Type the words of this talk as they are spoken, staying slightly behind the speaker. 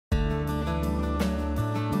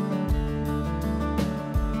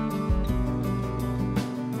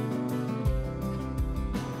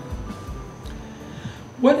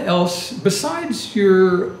what else, besides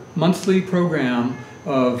your monthly program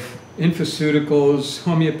of infoceuticals,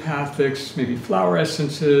 homeopathics, maybe flower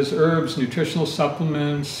essences, herbs, nutritional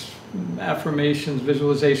supplements, affirmations,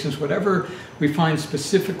 visualizations, whatever we find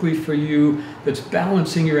specifically for you that's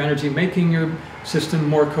balancing your energy, making your system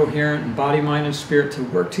more coherent, and body, mind, and spirit to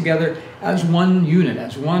work together as one unit,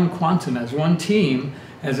 as one quantum, as one team,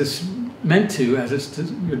 as it's meant to, as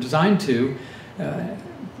you're designed to.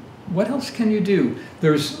 What else can you do?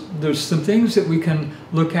 There's some things that we can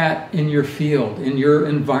look at in your field, in your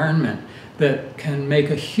environment, that can make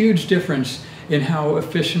a huge difference in how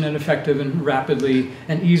efficient and effective and rapidly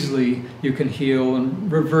and easily you can heal and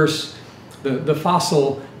reverse the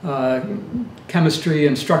fossil chemistry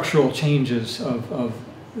and structural changes of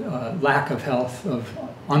lack of health, of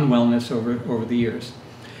unwellness over the years.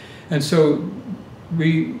 And so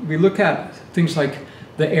we look at things like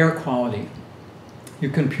the air quality. You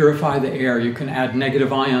can purify the air. You can add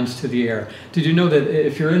negative ions to the air. Did you know that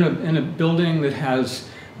if you're in a building that has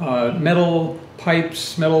metal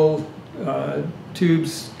pipes, metal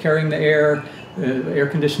tubes carrying the air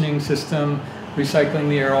conditioning system, recycling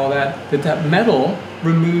the air, all that metal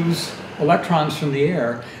removes electrons from the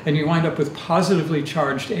air, and you wind up with positively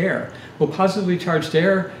charged air. Well, positively charged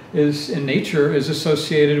air in nature is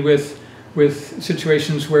associated with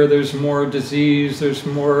situations where there's more disease, there's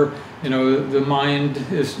more, the mind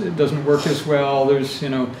doesn't work as well. There's,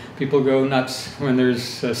 people go nuts when there's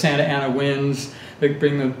Santa Ana winds. They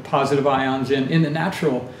bring the positive ions in the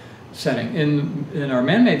natural setting. In our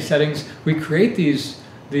man-made settings, we create these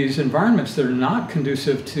environments that are not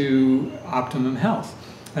conducive to optimum health.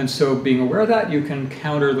 And so being aware of that, you can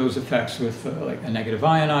counter those effects with like a negative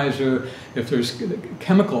ionizer. If there's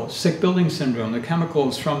chemicals, sick building syndrome, the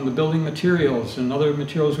chemicals from the building materials and other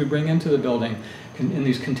materials we bring into the building in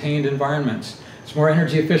these contained environments. It's more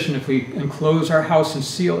energy efficient if we enclose our house and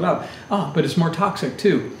seal it up. But it's more toxic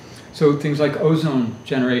too. So things like ozone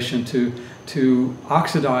generation to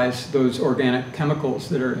oxidize those organic chemicals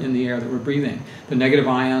that are in the air that we're breathing. The negative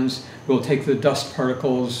ions will take the dust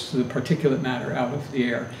particles, the particulate matter out of the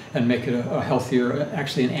air and make it a healthier,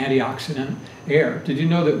 actually an antioxidant air. Did you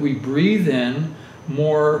know that we breathe in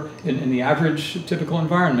more, in the average typical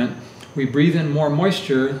environment, we breathe in more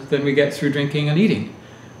moisture than we get through drinking and eating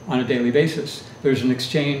on a daily basis? There's an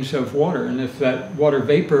exchange of water, and if that water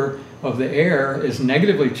vapor of the air is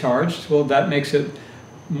negatively charged, well, that makes it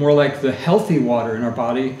more like the healthy water in our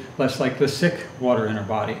body, less like the sick water in our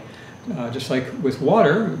body. Just like with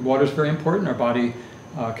water is very important in our body.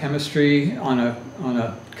 Chemistry on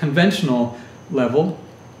a conventional level,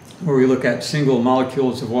 where we look at single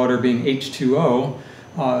molecules of water being H2O,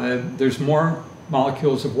 there's more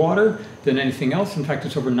molecules of water than anything else. In fact,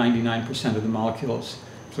 it's over 99% of the molecules.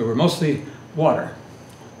 So we're mostly water.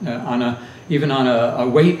 Even on a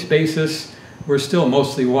weight basis, we're still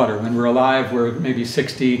mostly water. When we're alive, we're maybe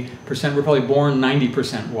 60%. We're probably born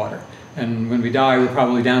 90% water. And when we die, we're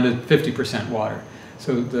probably down to 50% water.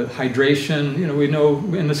 So the hydration, we know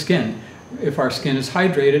in the skin. If our skin is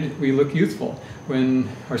hydrated, we look youthful. When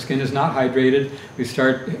our skin is not hydrated, we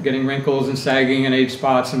start getting wrinkles and sagging and age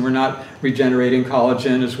spots, and we're not regenerating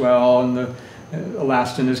collagen as well, and the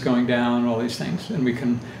elastin is going down, and all these things. And we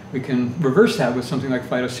can reverse that with something like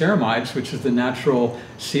phytoceramides, which is the natural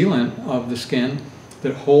sealant of the skin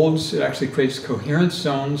that holds, it actually creates coherence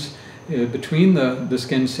zones between the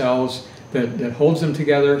skin cells that holds them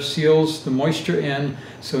together, seals the moisture in,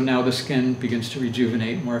 so now the skin begins to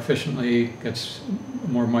rejuvenate more efficiently, gets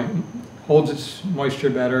more, holds its moisture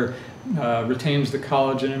better, retains the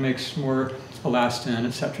collagen and makes more elastin,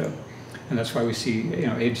 etc. And that's why we see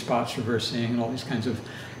age spots reversing and all these kinds of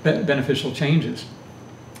beneficial changes.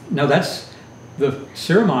 Now the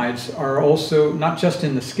ceramides are also not just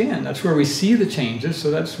in the skin. That's where we see the changes.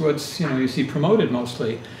 So that's what's you see promoted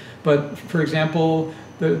mostly. But for example,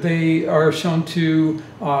 they are shown to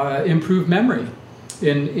improve memory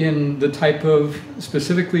in the type of,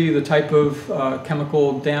 specifically the type of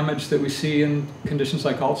chemical damage that we see in conditions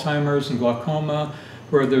like Alzheimer's and glaucoma,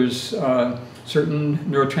 where there's certain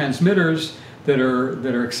neurotransmitters that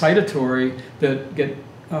are excitatory that get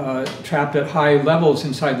trapped at high levels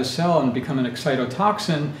inside the cell and become an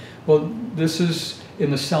excitotoxin. Well, this is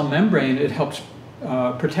in the cell membrane. It helps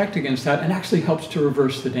protect against that and actually helps to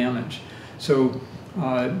reverse the damage. So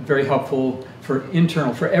very helpful for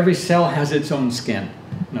internal, for every cell has its own skin.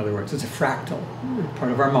 In other words, it's a fractal.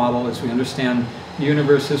 Part of our model is we understand the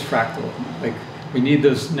universe is fractal. Like we need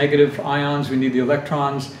those negative ions, we need the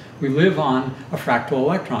electrons. We live on a fractal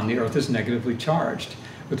electron. The Earth is negatively charged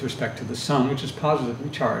with respect to the sun, which is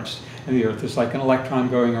positively charged. And the Earth is like an electron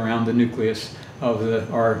going around the nucleus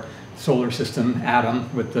of our solar system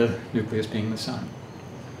atom, with the nucleus being the sun.